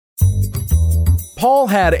Paul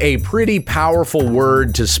had a pretty powerful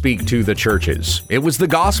word to speak to the churches. It was the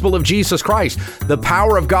gospel of Jesus Christ, the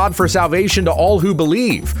power of God for salvation to all who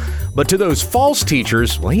believe. But to those false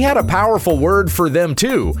teachers, well, he had a powerful word for them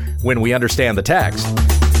too, when we understand the text.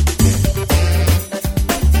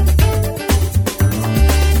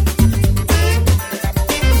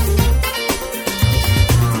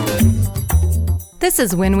 This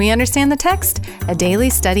is When We Understand the Text, a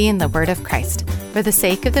daily study in the Word of Christ, for the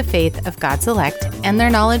sake of the faith of God's elect and their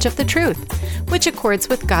knowledge of the truth, which accords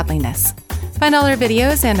with godliness. Find all our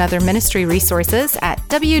videos and other ministry resources at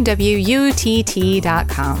www.utt.com.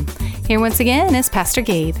 Here once again is Pastor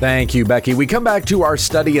Gabe. Thank you, Becky. We come back to our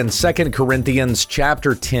study in 2 Corinthians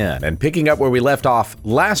chapter 10, and picking up where we left off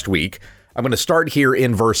last week, I'm going to start here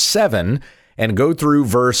in verse 7 and go through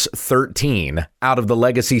verse 13 out of the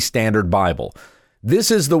Legacy Standard Bible.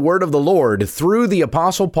 This is the word of the Lord through the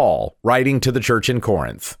Apostle Paul, writing to the church in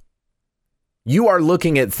Corinth. You are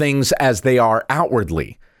looking at things as they are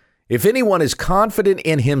outwardly. If anyone is confident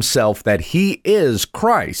in himself that he is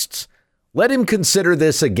Christ's, let him consider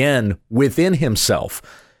this again within himself,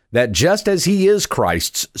 that just as he is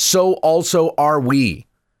Christ's, so also are we.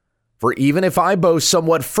 For even if I boast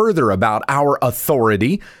somewhat further about our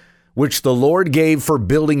authority, which the Lord gave for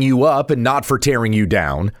building you up and not for tearing you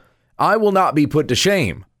down, I will not be put to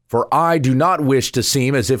shame, for I do not wish to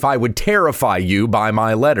seem as if I would terrify you by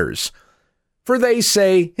my letters. For they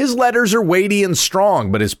say, his letters are weighty and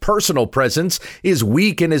strong, but his personal presence is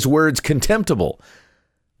weak and his words contemptible.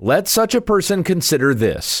 Let such a person consider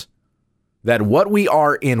this, that what we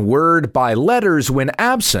are in word by letters when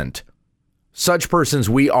absent, such persons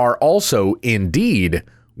we are also indeed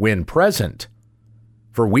when present.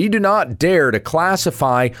 For we do not dare to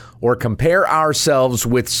classify or compare ourselves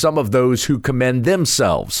with some of those who commend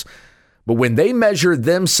themselves. But when they measure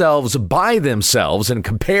themselves by themselves and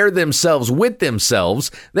compare themselves with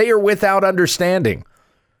themselves, they are without understanding.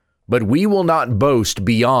 But we will not boast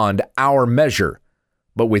beyond our measure,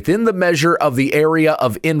 but within the measure of the area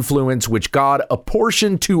of influence which God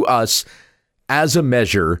apportioned to us as a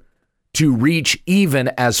measure to reach even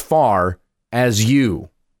as far as you.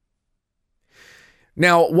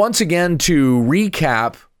 Now, once again, to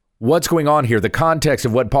recap what's going on here, the context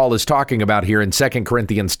of what Paul is talking about here in 2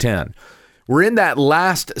 Corinthians 10. We're in that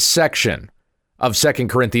last section of 2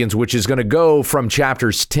 Corinthians, which is going to go from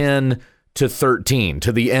chapters 10 to 13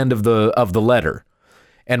 to the end of the letter.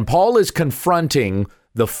 And Paul is confronting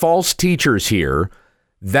the false teachers here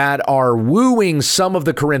that are wooing some of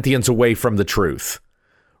the Corinthians away from the truth.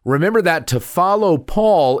 Remember that to follow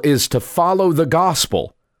Paul is to follow the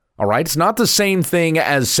gospel. All right, it's not the same thing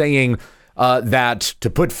as saying that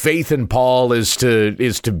to put faith in Paul is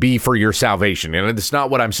to be for your salvation. And it's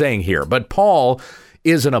not what I'm saying here. But Paul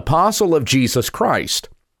is an apostle of Jesus Christ.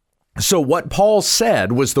 So what Paul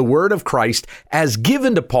said was the word of Christ as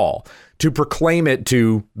given to Paul to proclaim it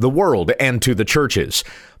to the world and to the churches.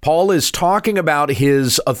 Paul is talking about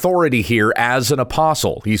his authority here as an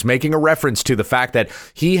apostle. He's making a reference to the fact that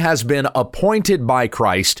he has been appointed by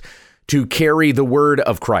Christ to carry the word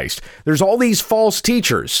of Christ. There's all these false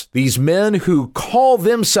teachers, these men who call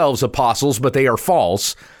themselves apostles, but they are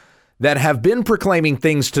false, that have been proclaiming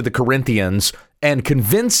things to the Corinthians and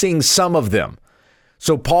convincing some of them.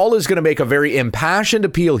 So Paul is going to make a very impassioned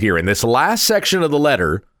appeal here in this last section of the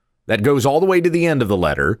letter that goes all the way to the end of the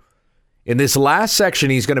letter. In this last section,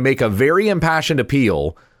 he's going to make a very impassioned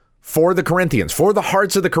appeal for the Corinthians, for the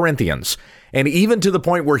hearts of the Corinthians, and even to the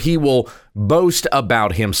point where he will boast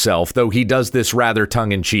about himself, though he does this rather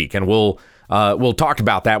tongue-in-cheek. And we'll talk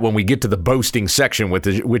about that when we get to the boasting section,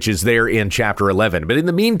 which is there in chapter 11. But in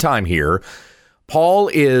the meantime here,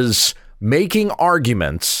 Paul is making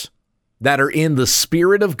arguments that are in the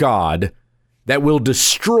Spirit of God that will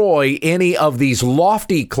destroy any of these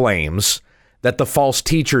lofty claims that the false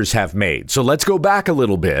teachers have made. So let's go back a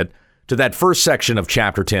little bit to that first section of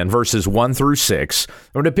chapter 10, verses 1 through 6. I'm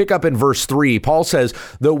going to pick up in verse 3. Paul says,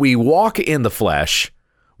 though we walk in the flesh,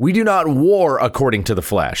 we do not war according to the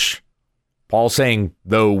flesh. Paul saying,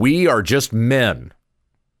 though we are just men.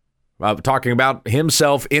 Talking about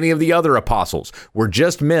himself, any of the other apostles. We're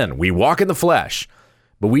just men. We walk in the flesh,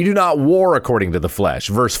 but we do not war according to the flesh.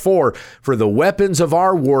 Verse 4, for the weapons of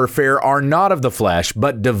our warfare are not of the flesh,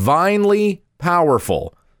 but divinely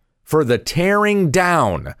powerful for the tearing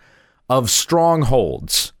down of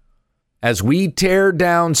strongholds, as we tear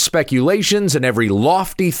down speculations and every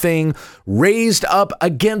lofty thing raised up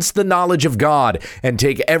against the knowledge of God, and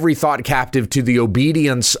take every thought captive to the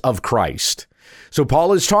obedience of Christ. So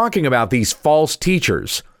Paul is talking about these false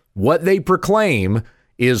teachers. What they proclaim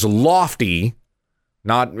is lofty.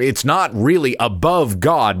 It's not really above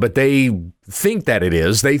God, but they think that it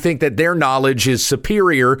is. They think that their knowledge is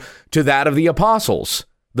superior to that of the apostles,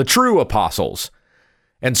 the true apostles.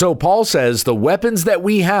 And so Paul says the weapons that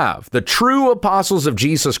we have, the true apostles of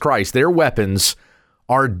Jesus Christ, their weapons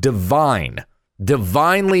are divine,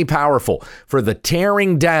 divinely powerful for the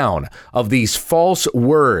tearing down of these false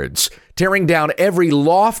words, tearing down every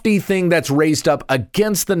lofty thing that's raised up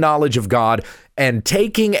against the knowledge of God and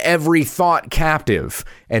taking every thought captive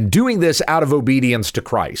and doing this out of obedience to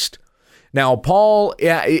Christ. Now, Paul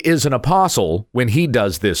is an apostle when he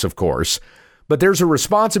does this, of course, but there's a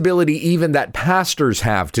responsibility even that pastors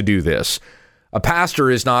have to do this. A pastor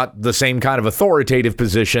is not the same kind of authoritative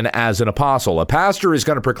position as an apostle. A pastor is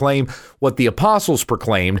going to proclaim what the apostles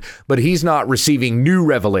proclaimed, but he's not receiving new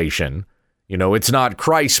revelation. You know, it's not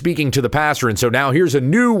Christ speaking to the pastor, and so now here's a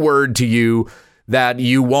new word to you that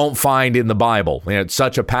you won't find in the Bible. And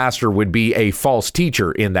such a pastor would be a false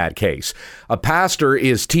teacher in that case. A pastor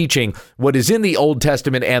is teaching what is in the Old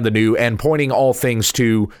Testament and the New and pointing all things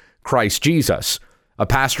to Christ Jesus. A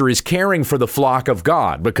pastor is caring for the flock of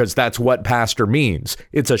God because that's what pastor means.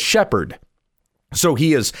 It's a shepherd. So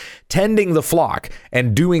he is tending the flock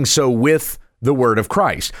and doing so with the word of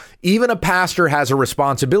Christ. Even a pastor has a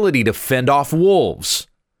responsibility to fend off wolves,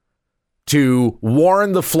 to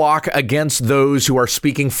warn the flock against those who are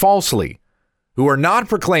speaking falsely, who are not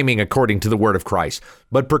proclaiming according to the word of Christ,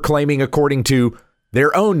 but proclaiming according to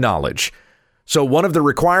their own knowledge. So one of the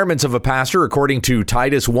requirements of a pastor, according to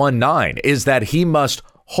Titus 1:9, is that he must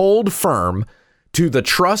hold firm to the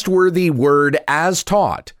trustworthy word as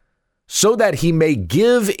taught, so that he may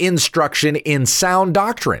give instruction in sound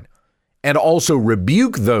doctrine and also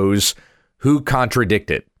rebuke those who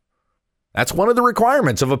contradict it. That's one of the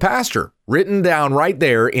requirements of a pastor, written down right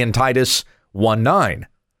there in Titus 1:9.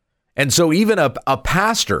 And so even a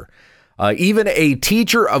pastor, even a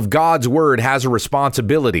teacher of God's word has a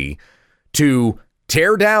responsibility to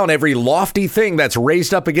tear down every lofty thing that's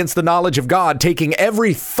raised up against the knowledge of God, taking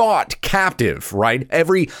every thought captive, right?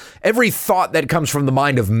 Every thought that comes from the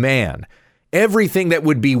mind of man, everything that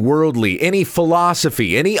would be worldly, any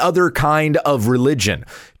philosophy, any other kind of religion,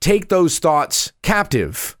 take those thoughts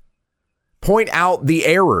captive. Point out the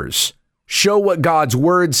errors. Show what God's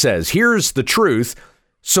word says. Here's the truth,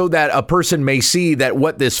 so that a person may see that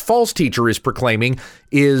what this false teacher is proclaiming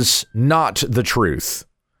is not the truth.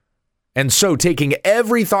 And so taking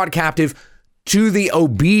every thought captive to the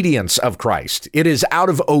obedience of Christ. It is out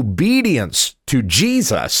of obedience to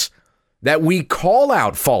Jesus that we call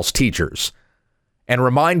out false teachers and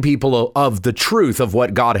remind people of the truth of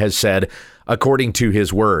what God has said according to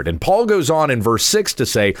his word. And Paul goes on in verse 6 to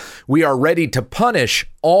say, we are ready to punish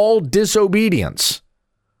all disobedience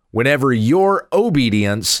whenever your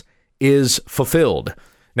obedience is fulfilled.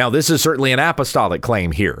 Now, this is certainly an apostolic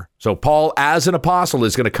claim here. So Paul, as an apostle,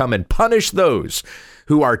 is going to come and punish those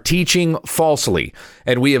who are teaching falsely.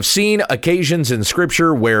 And we have seen occasions in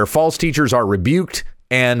Scripture where false teachers are rebuked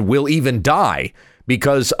and will even die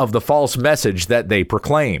because of the false message that they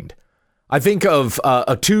proclaimed. I think of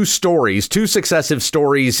two successive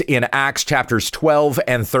stories in Acts chapters 12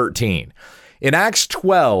 and 13. In Acts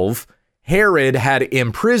 12, Herod had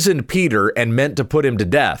imprisoned Peter and meant to put him to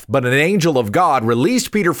death, but an angel of God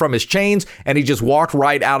released Peter from his chains, and he just walked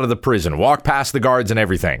right out of the prison, walked past the guards and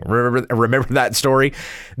everything. Remember that story?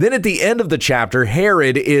 Then at the end of the chapter,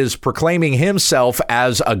 Herod is proclaiming himself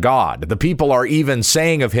as a god. The people are even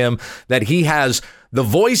saying of him that he has the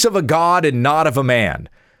voice of a god and not of a man.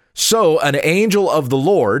 So an angel of the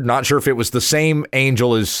Lord, not sure if it was the same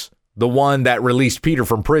angel as the one that released Peter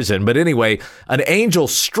from prison, but anyway, an angel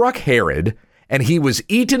struck Herod, and he was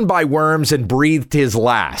eaten by worms and breathed his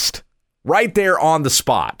last right there on the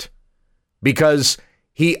spot because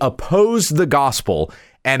he opposed the gospel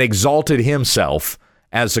and exalted himself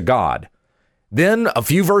as a god. Then a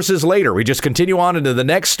few verses later, we just continue on into the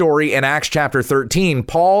next story in Acts chapter 13.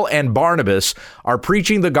 Paul and Barnabas are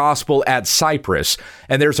preaching the gospel at Cyprus,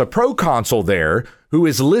 and there's a proconsul there who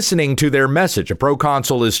is listening to their message. A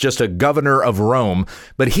proconsul is just a governor of Rome,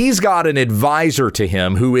 but he's got an advisor to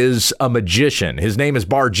him who is a magician. His name is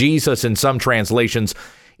Bar-Jesus in some translations,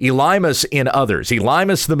 Elymas in others.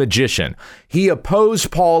 Elymas the magician. He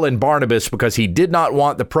opposed Paul and Barnabas because he did not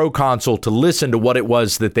want the proconsul to listen to what it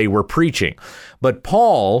was that they were preaching. But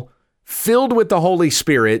Paul, filled with the Holy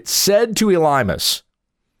Spirit, said to Elymas,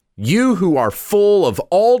 "You who are full of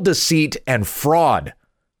all deceit and fraud,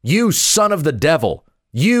 you son of the devil,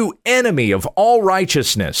 you enemy of all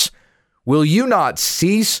righteousness, will you not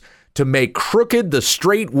cease to make crooked the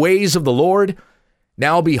straight ways of the Lord?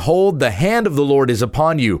 Now behold, the hand of the Lord is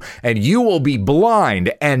upon you, and you will be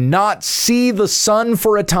blind and not see the sun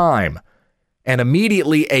for a time. And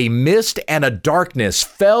immediately a mist and a darkness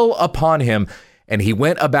fell upon him, and he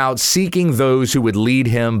went about seeking those who would lead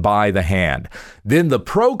him by the hand. Then the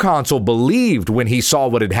proconsul believed when he saw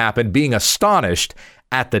what had happened, being astonished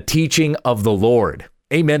at the teaching of the Lord.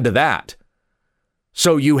 Amen to that.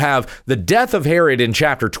 So you have the death of Herod in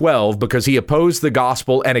chapter 12 because he opposed the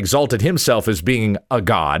gospel and exalted himself as being a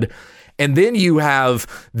god. And then you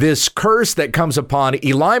have this curse that comes upon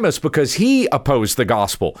Elymas because he opposed the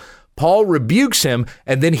gospel. Paul rebukes him,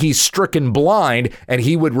 and then he's stricken blind, and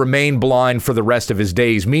he would remain blind for the rest of his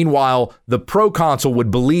days. Meanwhile, the proconsul would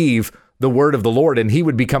believe the word of the Lord, and he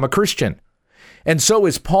would become a Christian. And so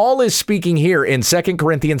as Paul is speaking here in 2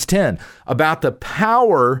 Corinthians 10 about the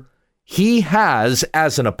power he has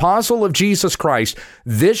as an apostle of Jesus Christ,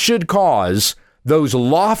 this should cause those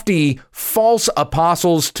lofty false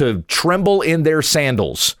apostles to tremble in their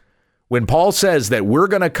sandals. When Paul says that we're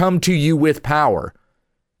going to come to you with power,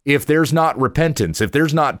 if there's not repentance, if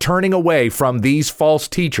there's not turning away from these false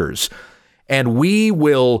teachers, and we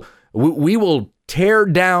will tear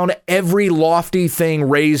down every lofty thing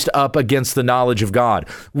raised up against the knowledge of God.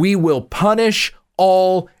 We will punish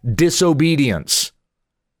all disobedience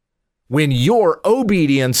when your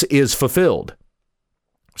obedience is fulfilled.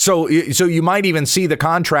 So you might even see the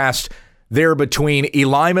contrast there between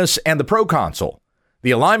Elymas and the proconsul.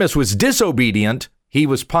 The Elymas was disobedient. He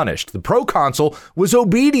was punished. The proconsul was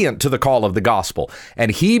obedient to the call of the gospel, and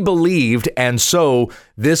he believed, and so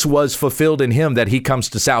this was fulfilled in him that he comes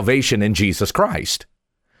to salvation in Jesus Christ.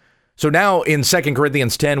 So now in 2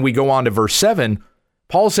 Corinthians 10, we go on to verse 7.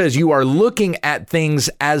 Paul says, you are looking at things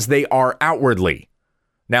as they are outwardly.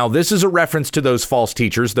 Now, this is a reference to those false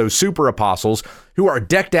teachers, those super apostles who are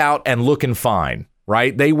decked out and looking fine,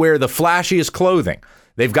 right? They wear the flashiest clothing.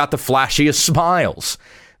 They've got the flashiest smiles.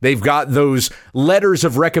 They've got those letters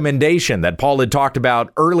of recommendation that Paul had talked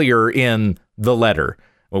about earlier in the letter.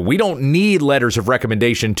 Well, we don't need letters of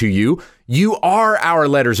recommendation to you. You are our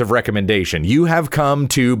letters of recommendation. You have come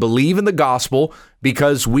to believe in the gospel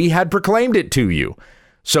because we had proclaimed it to you.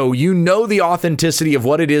 So you know the authenticity of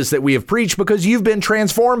what it is that we have preached because you've been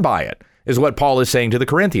transformed by it, is what Paul is saying to the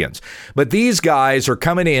Corinthians. But these guys are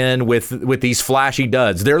coming in with these flashy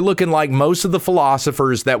duds. They're looking like most of the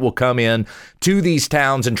philosophers that will come in to these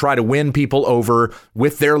towns and try to win people over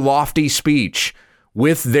with their lofty speech,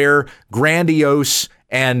 with their grandiose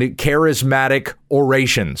and charismatic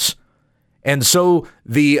orations. And so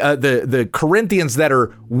the Corinthians that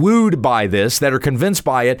are wooed by this, that are convinced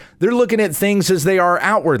by it, they're looking at things as they are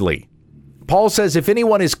outwardly. Paul says, if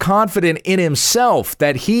anyone is confident in himself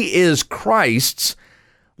that he is Christ's,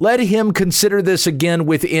 let him consider this again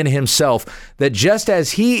within himself, that just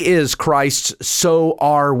as he is Christ's, so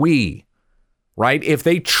are we. Right? If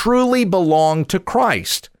they truly belong to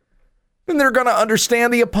Christ, then they're going to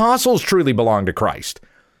understand the apostles truly belong to Christ.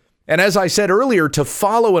 And as I said earlier, to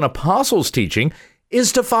follow an apostle's teaching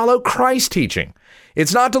is to follow Christ's teaching.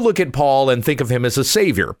 It's not to look at Paul and think of him as a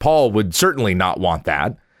savior. Paul would certainly not want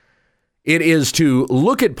that. It is to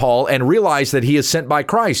look at Paul and realize that he is sent by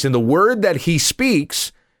Christ, and the word that he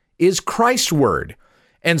speaks is Christ's word.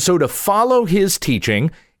 And so to follow his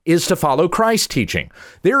teaching is to follow Christ's teaching.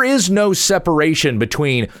 There is no separation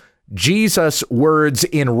between Jesus' words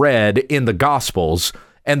in red in the Gospels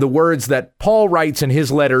and the words that Paul writes in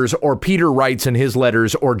his letters, or Peter writes in his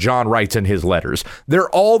letters, or John writes in his letters.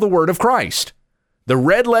 They're all the word of Christ. The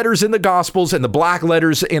red letters in the Gospels and the black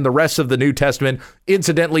letters in the rest of the New Testament,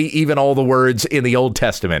 incidentally, even all the words in the Old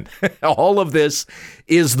Testament. All of this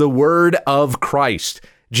is the word of Christ.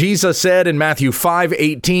 Jesus said in Matthew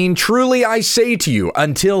 5:18, truly I say to you,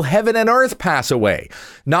 until heaven and earth pass away,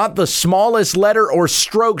 not the smallest letter or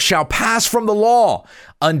stroke shall pass from the law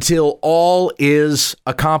until all is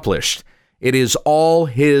accomplished. It is all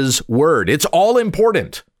his word. It's all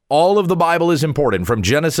important. All of the Bible is important from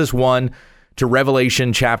Genesis 1 to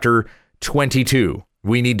Revelation chapter 22.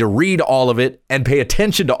 We need to read all of it and pay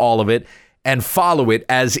attention to all of it and follow it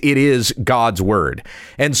as it is God's word.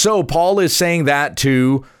 And so Paul is saying that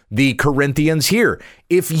to the Corinthians here.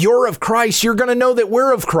 If you're of Christ, you're going to know that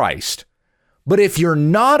we're of Christ. But if you're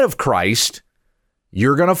not of Christ,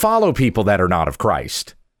 you're going to follow people that are not of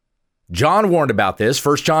Christ. John warned about this,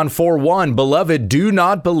 1 John 4:1, beloved, do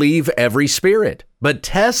not believe every spirit, but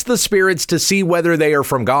test the spirits to see whether they are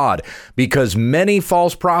from God, because many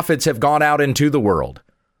false prophets have gone out into the world.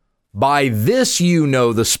 By this you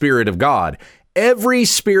know the Spirit of God. Every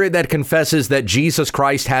spirit that confesses that Jesus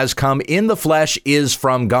Christ has come in the flesh is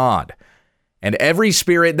from God. And every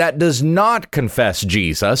spirit that does not confess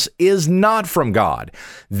Jesus is not from God.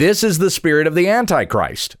 This is the spirit of the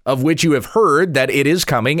Antichrist, of which you have heard that it is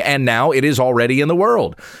coming, and now it is already in the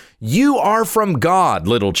world. You are from God,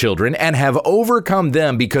 little children, and have overcome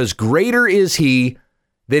them, because greater is he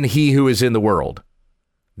than he who is in the world.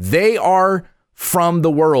 They are from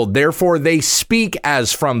the world, therefore they speak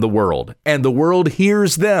as from the world, and the world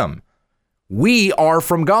hears them. We are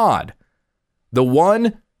from God. The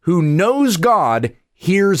one who knows God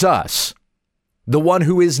hears us. The one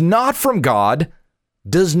who is not from God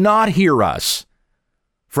does not hear us.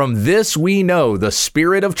 From this we know the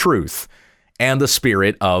spirit of truth and the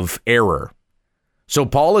spirit of error. So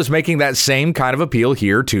Paul is making that same kind of appeal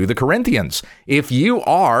here to the Corinthians. If you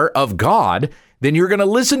are of God, then you're going to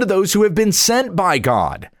listen to those who have been sent by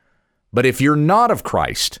God. But if you're not of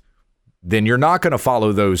Christ, then you're not going to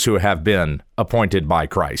follow those who have been appointed by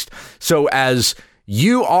Christ. So as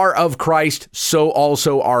you are of Christ, so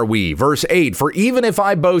also are we. Verse 8, for even if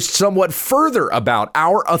I boast somewhat further about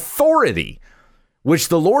our authority, which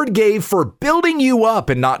the Lord gave for building you up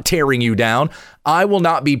and not tearing you down, I will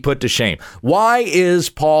not be put to shame. Why is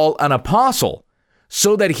Paul an apostle?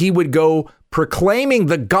 So that he would go proclaiming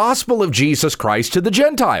the gospel of Jesus Christ to the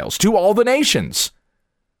Gentiles, to all the nations,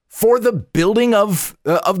 for the building of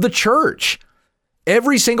the church.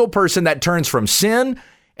 Every single person that turns from sin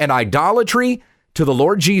and idolatry to the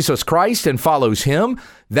Lord Jesus Christ and follows him,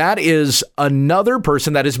 that is another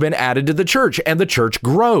person that has been added to the church, and the church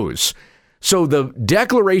grows. So the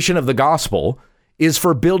declaration of the gospel is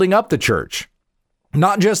for building up the church,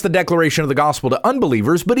 not just the declaration of the gospel to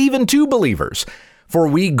unbelievers, but even to believers. For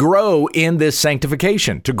we grow in this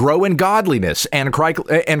sanctification, to grow in godliness and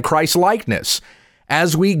Christ-likeness.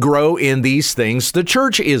 As we grow in these things, the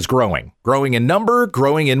church is growing in number,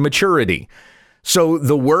 growing in maturity. So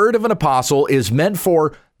the word of an apostle is meant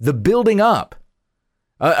for the building up.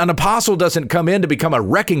 An apostle doesn't come in to become a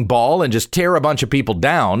wrecking ball and just tear a bunch of people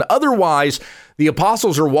down. Otherwise, the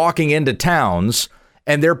apostles are walking into towns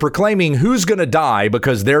and they're proclaiming who's going to die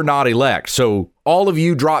because they're not elect. So all of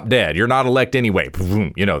you drop dead. You're not elect anyway.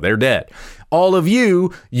 You know, they're dead. All of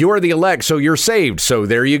you, you're the elect, so you're saved. So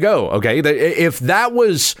there you go. Okay. If that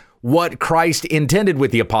was what Christ intended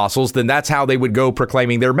with the apostles, then that's how they would go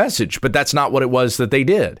proclaiming their message. But that's not what it was that they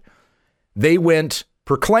did. They went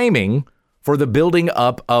proclaiming for the building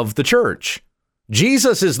up of the church.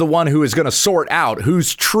 Jesus is the one who is going to sort out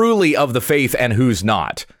who's truly of the faith and who's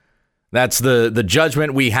not. That's the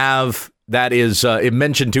judgment we have that is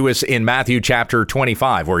mentioned to us in Matthew chapter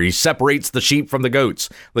 25, where he separates the sheep from the goats.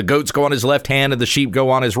 The goats go on his left hand and the sheep go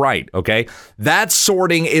on his right. OK, that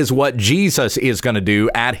sorting is what Jesus is going to do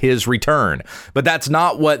at his return. But that's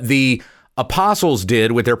not what the apostles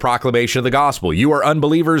did with their proclamation of the gospel. You are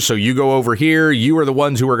unbelievers, so you go over here. You are the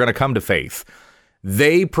ones who are going to come to faith.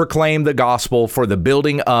 They proclaimed the gospel for the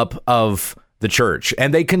building up of the church,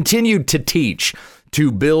 and they continued to teach to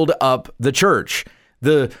build up the church.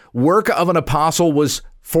 The work of an apostle was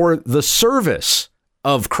for the service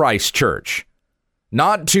of Christ's church,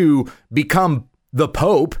 not to become the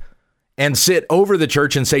Pope and sit over the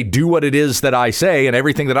church and say, do what it is that I say, and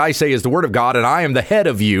everything that I say is the word of God, and I am the head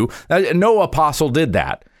of you. No apostle did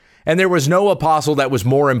that. And there was no apostle that was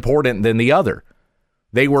more important than the other.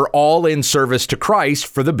 They were all in service to Christ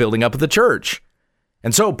for the building up of the church.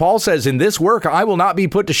 And so Paul says, in this work, I will not be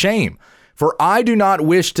put to shame, for I do not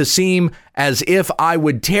wish to seem as if I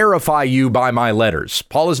would terrify you by my letters.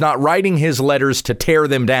 Paul is not writing his letters to tear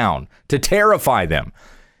them down, to terrify them.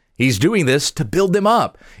 He's doing this to build them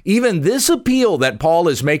up. Even this appeal that Paul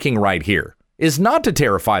is making right here is not to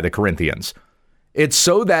terrify the Corinthians. It's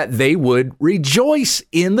so that they would rejoice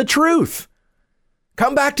in the truth.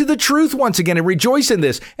 Come back to the truth once again and rejoice in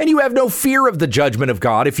this. And you have no fear of the judgment of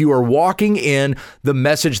God if you are walking in the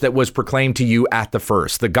message that was proclaimed to you at the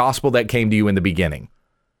first, the gospel that came to you in the beginning.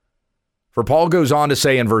 For Paul goes on to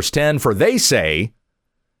say in verse 10, for they say,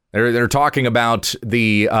 they're talking about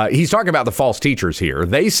he's talking about the false teachers here.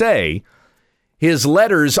 They say his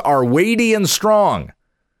letters are weighty and strong,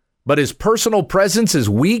 but his personal presence is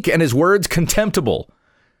weak and his words contemptible.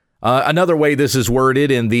 Another way this is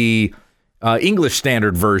worded in the English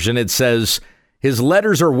Standard Version, it says, his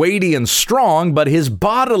letters are weighty and strong, but his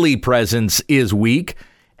bodily presence is weak,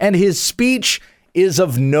 and his speech is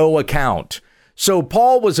of no account. So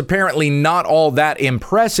Paul was apparently not all that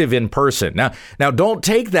impressive in person. Now don't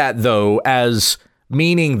take that, though, as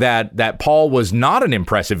meaning that Paul was not an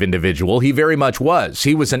impressive individual. He very much was.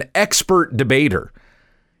 He was an expert debater.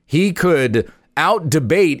 He could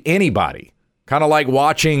out-debate anybody. Kind of like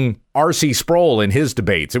watching R.C. Sproul in his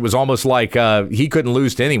debates. It was almost like he couldn't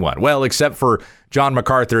lose to anyone. Well, except for John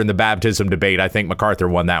MacArthur in the baptism debate. I think MacArthur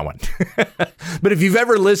won that one. But if you've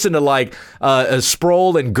ever listened to like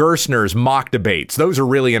Sproul and Gerstner's mock debates, those are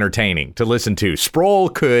really entertaining to listen to. Sproul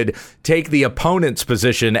could take the opponent's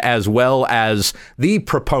position as well as the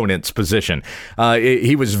proponent's position.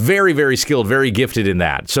 He was very, very skilled, very gifted in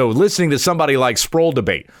that. So listening to somebody like Sproul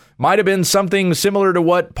debate might have been something similar to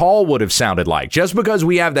what Paul would have sounded like. Just because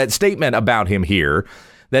we have that statement about him here,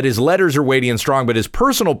 that his letters are weighty and strong, but his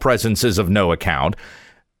personal presence is of no account,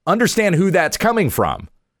 understand who that's coming from.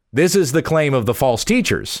 This is the claim of the false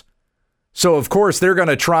teachers. So, of course, they're going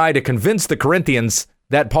to try to convince the Corinthians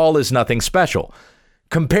that Paul is nothing special.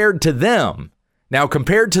 Compared to them, now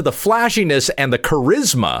compared to the flashiness and the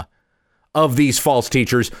charisma of these false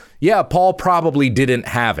teachers, yeah, Paul probably didn't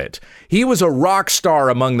have it. He was a rock star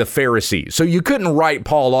among the Pharisees, so you couldn't write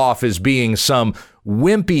Paul off as being some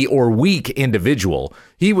wimpy or weak individual.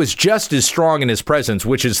 He was just as strong in his presence,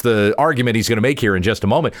 which is the argument he's going to make here in just a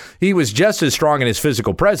moment. He was just as strong in his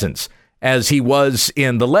physical presence as he was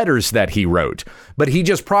in the letters that he wrote. But he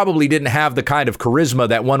just probably didn't have the kind of charisma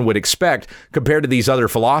that one would expect compared to these other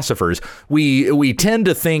philosophers. We tend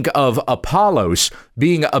to think of Apollos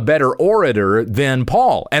being a better orator than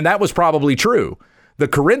Paul, and that was probably true. The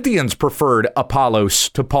Corinthians preferred Apollos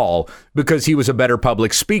to Paul because he was a better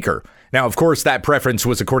public speaker. Now, of course, that preference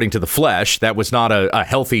was according to the flesh. That was not a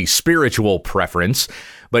healthy spiritual preference.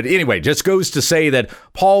 But anyway, just goes to say that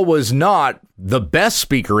Paul was not the best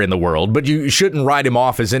speaker in the world, but you shouldn't write him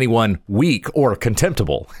off as anyone weak or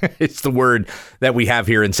contemptible. It's the word that we have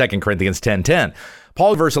here in 2 Corinthians 10:10.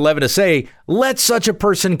 Paul, verse 11, to say, let such a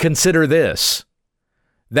person consider this,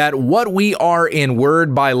 that what we are in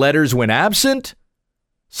word by letters when absent,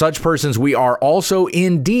 such persons we are also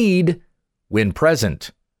indeed when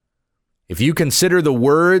present. If you consider the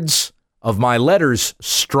words of my letters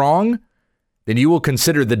strong, then you will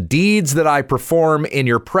consider the deeds that I perform in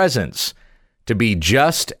your presence to be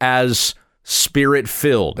just as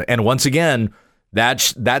spirit-filled. And once again,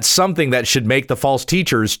 that's something that should make the false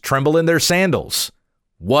teachers tremble in their sandals.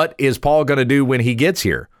 What is Paul going to do when he gets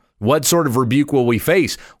here? What sort of rebuke will we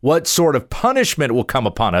face? What sort of punishment will come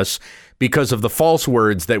upon us because of the false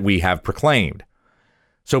words that we have proclaimed?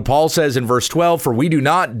 So Paul says in verse 12, for we do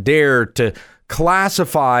not dare to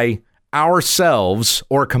classify ourselves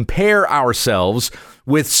or compare ourselves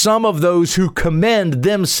with some of those who commend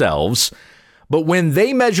themselves, but when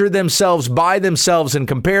they measure themselves by themselves and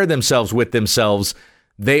compare themselves with themselves,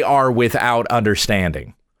 they are without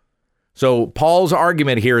understanding. So Paul's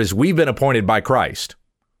argument here is we've been appointed by Christ.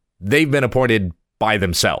 They've been appointed by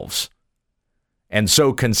themselves. And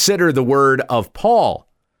so consider the word of Paul.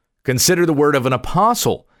 Consider the word of an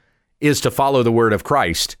apostle is to follow the word of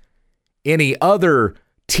Christ. Any other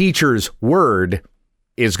teacher's word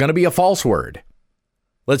is going to be a false word.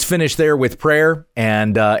 Let's finish there with prayer,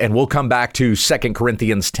 and we'll come back to 2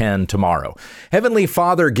 Corinthians 10 tomorrow. Heavenly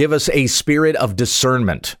Father, give us a spirit of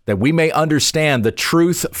discernment that we may understand the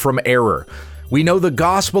truth from error. We know the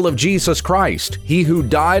gospel of Jesus Christ, he who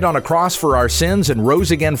died on a cross for our sins and rose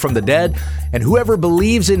again from the dead, and whoever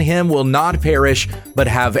believes in him will not perish, but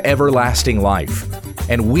have everlasting life.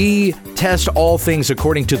 And we test all things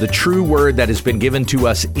according to the true word that has been given to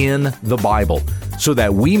us in the Bible, so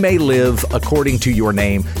that we may live according to your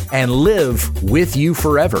name and live with you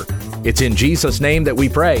forever. It's in Jesus' name that we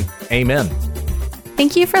pray. Amen.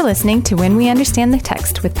 Thank you for listening to When We Understand the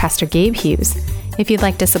Text with Pastor Gabe Hughes. If you'd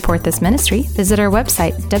like to support this ministry, visit our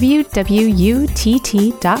website, www.utt.com,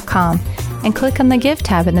 and click on the Give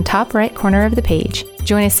tab in the top right corner of the page.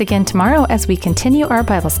 Join us again tomorrow as we continue our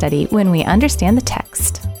Bible study when we understand the text.